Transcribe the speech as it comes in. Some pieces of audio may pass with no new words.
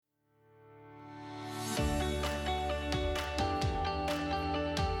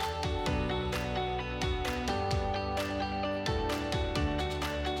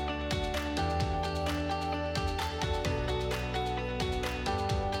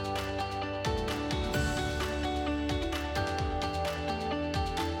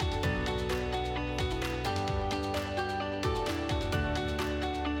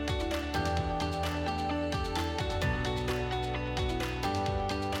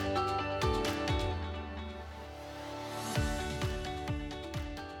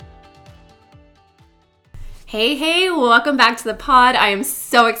Hey, welcome back to the pod. I am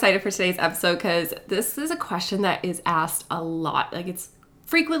so excited for today's episode because this is a question that is asked a lot. It's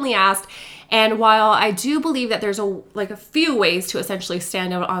frequently asked. And while I do believe that there's a few ways to essentially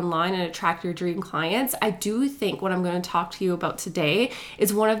stand out online and attract your dream clients, I do think what I'm going to talk to you about today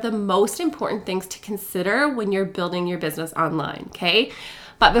is one of the most important things to consider when you're building your business online, okay?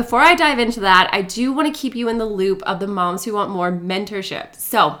 But before I dive into that, I do want to keep you in the loop of the Moms Who Want More mentorship.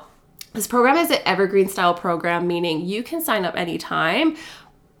 So this program is an evergreen style program, meaning you can sign up anytime.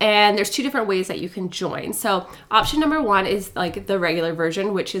 And there's two different ways that you can join. So option number one is the regular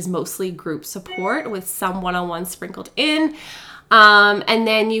version, which is mostly group support with some one-on-one sprinkled in. And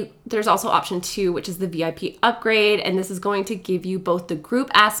then there's also option two, which is the VIP upgrade. And this is going to give you both the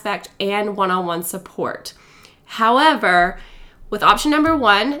group aspect and one-on-one support. However, with option number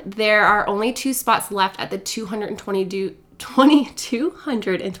one, there are only 2 spots left at the $222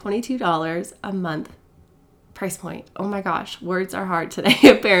 a month price point. Oh my gosh, words are hard today,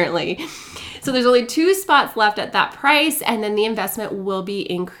 apparently. So there's only 2 spots left at that price, and then the investment will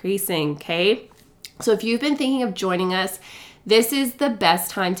be increasing, okay? So if you've been thinking of joining us, this is the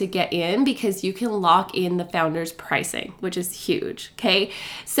best time to get in because you can lock in the founder's pricing, which is huge, okay?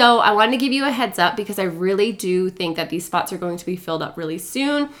 So I wanted to give you a heads up because I really do think that these spots are going to be filled up really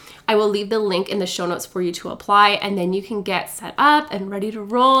soon. I will leave the link in the show notes for you to apply, and then you can get set up and ready to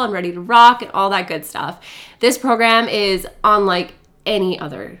roll and ready to rock and all that good stuff. This program is unlike any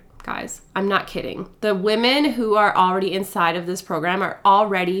other, guys. I'm not kidding. The women who are already inside of this program are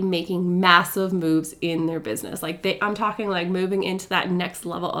already making massive moves in their business. I'm talking moving into that next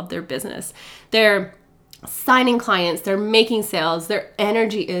level of their business. They're signing clients, they're making sales, their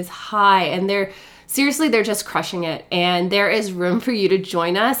energy is high, and they're just crushing it. And there is room for you to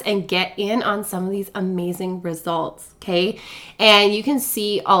join us and get in on some of these amazing results, okay? And you can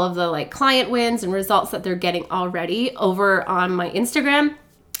see all of the client wins and results that they're getting already over on my Instagram.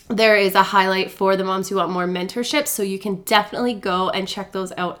 There is a highlight for the Moms Who Want More mentorship, so you can definitely go and check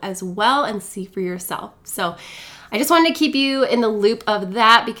those out as well and see for yourself. So I just wanted to keep you in the loop of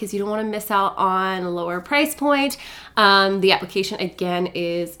that because you don't want to miss out on a lower price point. The application, again,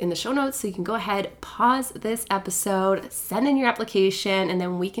 is in the show notes, so you can go ahead, pause this episode, send in your application, and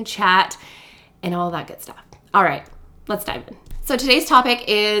then we can chat and all that good stuff. All right, let's dive in. So today's topic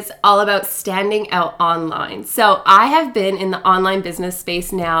is all about standing out online. So I have been in the online business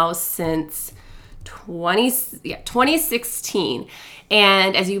space now since 2016.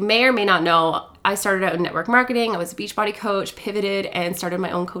 And as you may or may not know, I started out in network marketing. I was a Beachbody coach, pivoted, and started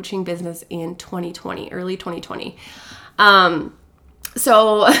my own coaching business in 2020, early 2020.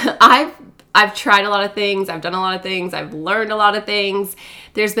 So I've tried a lot of things. I've done a lot of things. I've learned a lot of things.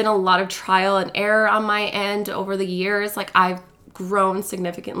 There's been a lot of trial and error on my end over the years. I've grown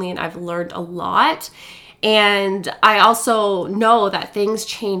significantly and I've learned a lot. And I also know that things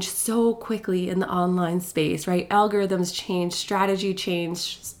change so quickly in the online space, right? Algorithms change, strategy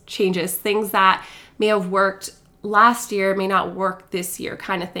changes, things that may have worked last year may not work this year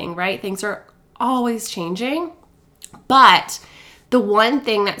kind of thing, right? Things are always changing. But the one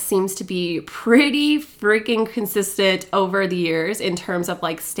thing that seems to be pretty freaking consistent over the years in terms of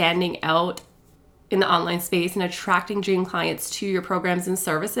standing out in the online space and attracting dream clients to your programs and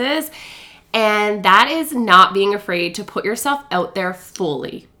services. And that is not being afraid to put yourself out there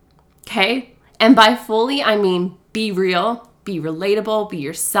fully, okay? And by fully, I mean be real, be relatable, be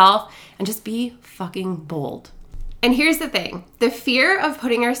yourself, and just be fucking bold. And here's the thing. The fear of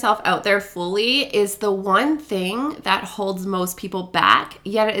putting yourself out there fully is the one thing that holds most people back,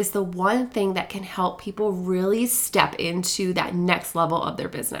 yet it is the one thing that can help people really step into that next level of their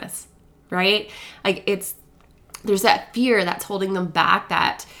business, right? There's that fear that's holding them back,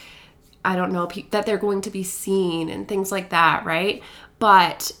 that I don't know, that they're going to be seen and things like that, right?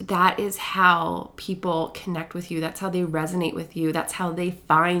 But that is how people connect with you. That's how they resonate with you. That's how they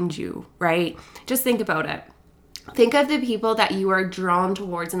find you, right? Just think about it. Think of the people that you are drawn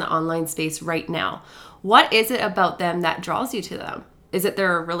towards in the online space right now. What is it about them that draws you to them? Is it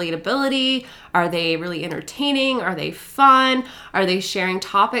their relatability? Are they really entertaining? Are they fun? Are they sharing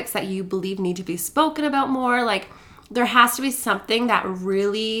topics that you believe need to be spoken about more? There has to be something that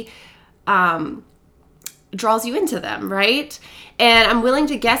really draws you into them, right? And I'm willing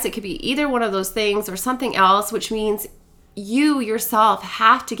to guess it could be either one of those things or something else, which means you yourself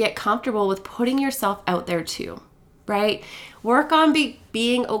have to get comfortable with putting yourself out there too, right? Work on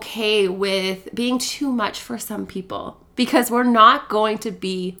being okay with being too much for some people, because we're not going to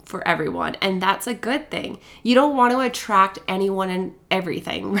be for everyone, and that's a good thing. You don't want to attract anyone and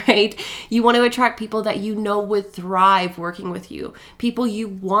everything, right? You want to attract people that you know would thrive working with you, people you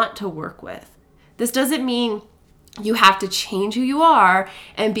want to work with. This doesn't mean you have to change who you are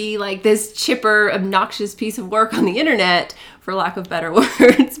and be like this chipper, obnoxious piece of work on the internet, for lack of better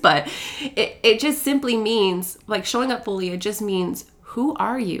words. But it just simply means, like, showing up fully, it just means, who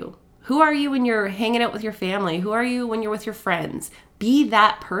are you? Who are you when you're hanging out with your family? Who are you when you're with your friends? Be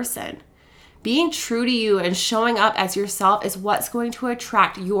that person. Being true to you and showing up as yourself is what's going to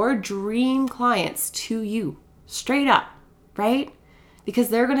attract your dream clients to you. Straight up, right? Because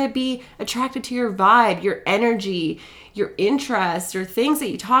they're going to be attracted to your vibe, your energy, your interests, or things that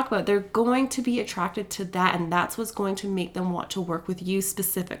you talk about. They're going to be attracted to that, and that's what's going to make them want to work with you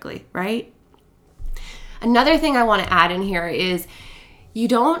specifically, right? Another thing I want to add in here is you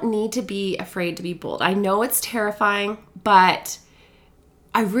don't need to be afraid to be bold. I know it's terrifying, but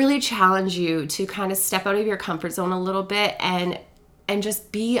I really challenge you to kind of step out of your comfort zone a little bit and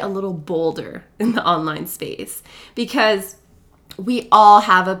just be a little bolder in the online space, because we all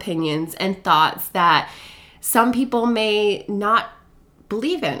have opinions and thoughts that some people may not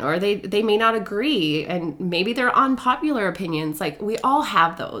believe in, or they may not agree, and maybe they're unpopular opinions. Like, we all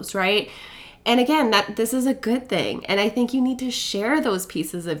have those, right? And again, that this is a good thing. And I think you need to share those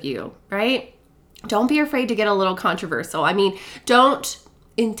pieces of you, right? Don't be afraid to get a little controversial. I mean, don't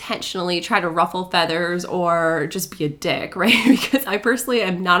intentionally try to ruffle feathers or just be a dick, right? Because I personally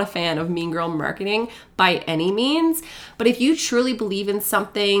am not a fan of mean girl marketing by any means. But if you truly believe in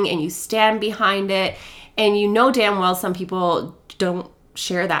something and you stand behind it, and you know damn well some people don't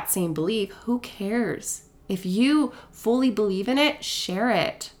share that same belief, who cares? If you fully believe in it, share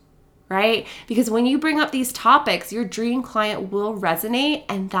it, right? Because when you bring up these topics, your dream client will resonate,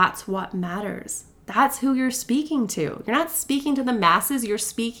 and that's what matters. That's who you're speaking to. You're not speaking to the masses, you're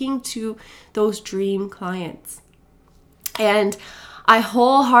speaking to those dream clients. And I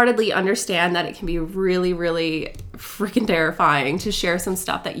wholeheartedly understand that it can be really, really freaking terrifying to share some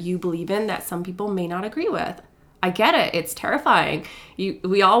stuff that you believe in that some people may not agree with. I get it. It's terrifying.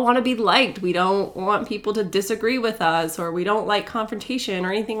 We all want to be liked. We don't want people to disagree with us, or we don't like confrontation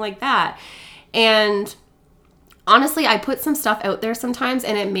or anything like that. And honestly, I put some stuff out there sometimes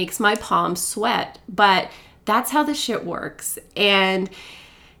and it makes my palms sweat, but that's how the shit works. And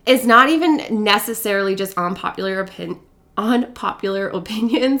it's not even necessarily just unpopular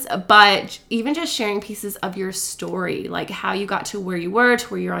opinions, but even just sharing pieces of your story, like how you got to where you were to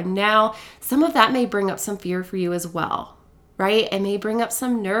where you're on now. Some of that may bring up some fear for you as well, right? It may bring up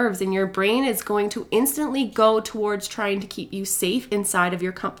some nerves, and your brain is going to instantly go towards trying to keep you safe inside of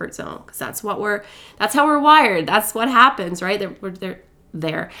your comfort zone, because that's how we're wired. That's what happens, right?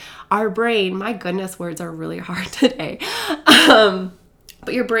 Our brain, my goodness, words are really hard today.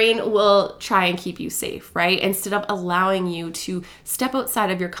 But your brain will try and keep you safe, right? Instead of allowing you to step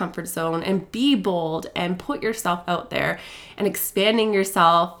outside of your comfort zone and be bold and put yourself out there and expanding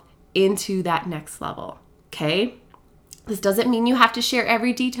yourself into that next level, okay? This doesn't mean you have to share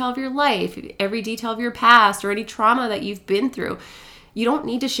every detail of your life, every detail of your past, or any trauma that you've been through. You don't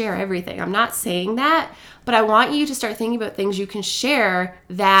need to share everything. I'm not saying that, but I want you to start thinking about things you can share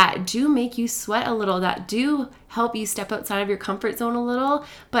that do make you sweat a little, that do help you step outside of your comfort zone a little,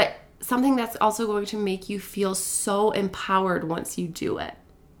 but something that's also going to make you feel so empowered once you do it.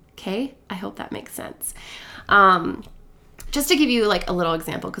 Okay? I hope that makes sense. Just to give you like a little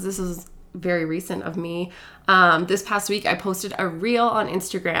example, because this is very recent of me. This past week, I posted a reel on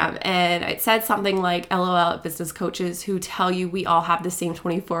Instagram, and it said something like, LOL at business coaches who tell you we all have the same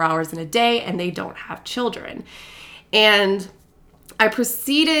 24 hours in a day and they don't have children. And I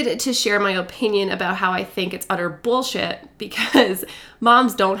proceeded to share my opinion about how I think it's utter bullshit, because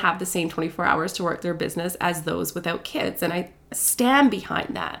moms don't have the same 24 hours to work their business as those without kids. And I stand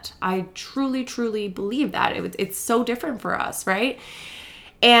behind that. I truly, truly believe that. It's so different for us, right?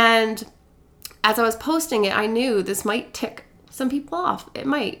 And as I was posting it, I knew this might tick some people off. It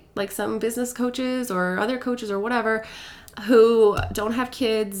might, like some business coaches or other coaches or whatever who don't have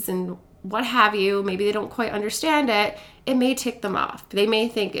kids and what have you. Maybe they don't quite understand it. It may tick them off. They may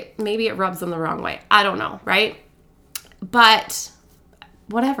think maybe it rubs them the wrong way. I don't know, right? But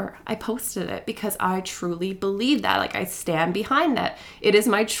whatever, I posted it because I truly believe that. Like, I stand behind that. It is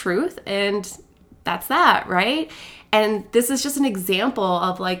my truth, and that's that, right? And this is just an example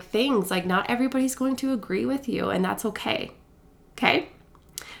of like things like not everybody's going to agree with you, and that's okay. Okay?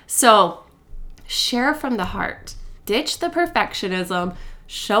 So share from the heart. Ditch the perfectionism.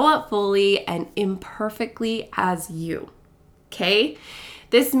 Show up fully and imperfectly as you. Okay?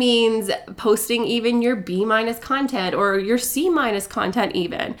 This means posting even your B- content or your C- content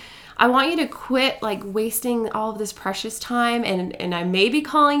even. I want you to quit like wasting all of this precious time, and I may be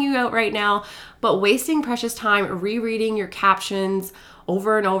calling you out right now, but wasting precious time rereading your captions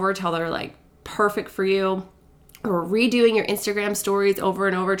over and over till they're like perfect for you, or redoing your Instagram stories over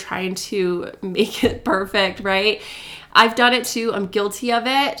and over trying to make it perfect, right? I've done it too. I'm guilty of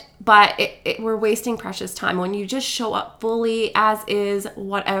it, but we're wasting precious time. When you just show up fully as is,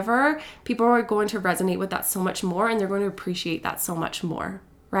 whatever, people are going to resonate with that so much more, and they're going to appreciate that so much more,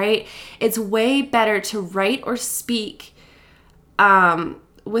 right? It's way better to write or speak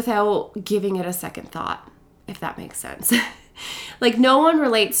without giving it a second thought, if that makes sense. Like, no one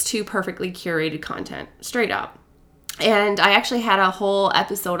relates to perfectly curated content, straight up. And I actually had a whole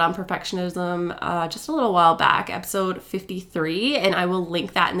episode on perfectionism just a little while back, episode 53, and I will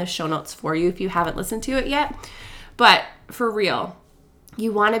link that in the show notes for you if you haven't listened to it yet. But for real,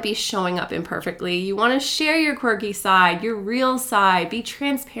 you want to be showing up imperfectly. You want to share your quirky side, your real side, be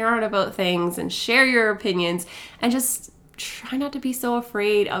transparent about things and share your opinions, and just try not to be so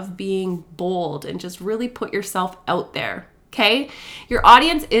afraid of being bold and just really put yourself out there, okay? Your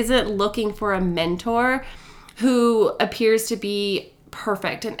audience isn't looking for a mentor who appears to be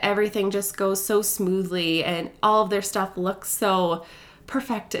perfect and everything just goes so smoothly and all of their stuff looks so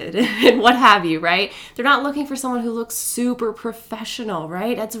perfected and what have you, right? They're not looking for someone who looks super professional,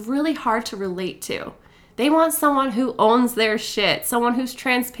 right? That's really hard to relate to. They want someone who owns their shit, someone who's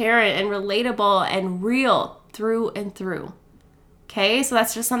transparent and relatable and real through and through. Okay, so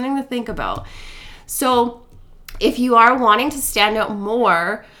that's just something to think about. So if you are wanting to stand out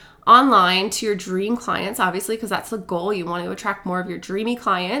more online to your dream clients, obviously, because that's the goal, you want to attract more of your dreamy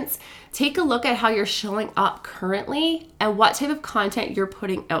clients, take a look at how you're showing up currently and what type of content you're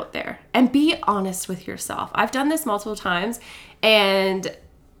putting out there, and be honest with yourself. I've done this multiple times, and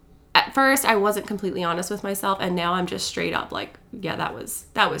at first I wasn't completely honest with myself, and now I'm just straight up like, yeah, that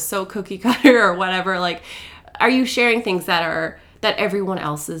was so cookie cutter or whatever. Like, are you sharing things that everyone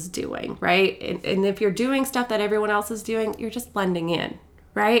else is doing, right? And if you're doing stuff that everyone else is doing, you're just blending in,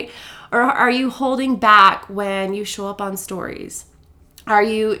 right? Or are you holding back when you show up on stories? Are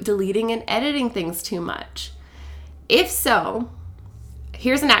you deleting and editing things too much? If so,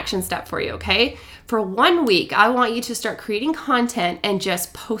 here's an action step for you, okay? For 1 week, I want you to start creating content and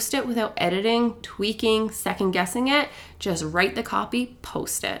just post it without editing, tweaking, second guessing it. Just write the copy,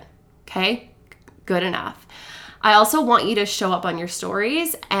 post it, okay? Good enough. I also want you to show up on your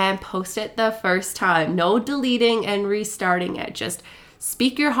stories and post it the first time. No deleting and restarting it. Just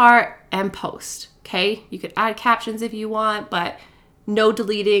speak your heart and post, okay? You could add captions if you want, but no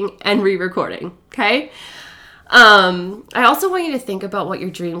deleting and re-recording, okay? I also want you to think about what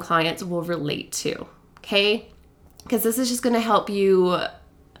your dream clients will relate to, okay? Because this is just going to help you.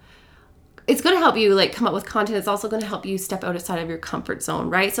 It's going to help you like come up with content. It's also going to help you step outside of your comfort zone,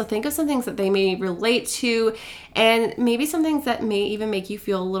 right? So think of some things that they may relate to, and maybe some things that may even make you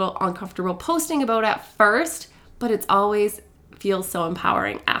feel a little uncomfortable posting about at first, but it's always feels so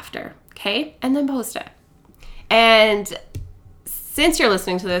empowering after, okay? And then post it. And since you're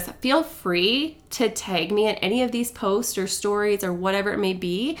listening to this, feel free to tag me in any of these posts or stories or whatever it may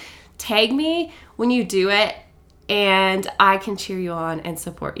be. Tag me when you do it, and I can cheer you on and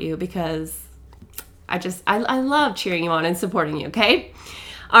support you, because I love cheering you on and supporting you, okay?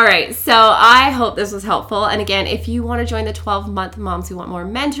 All right, so I hope this was helpful. And again, if you want to join the 12-month Moms Who Want More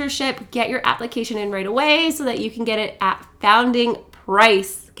mentorship, get your application in right away so that you can get it at founding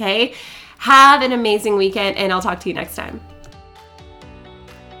price, okay? Have an amazing weekend, and I'll talk to you next time.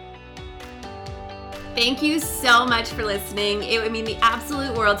 Thank you so much for listening. It would mean the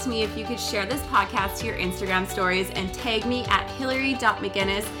absolute world to me if you could share this podcast to your Instagram stories and tag me at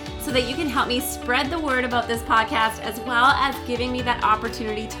Hillary.McGinnis so that you can help me spread the word about this podcast, as well as giving me that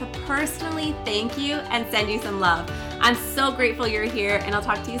opportunity to personally thank you and send you some love. I'm so grateful you're here, and I'll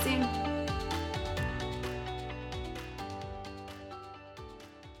talk to you soon.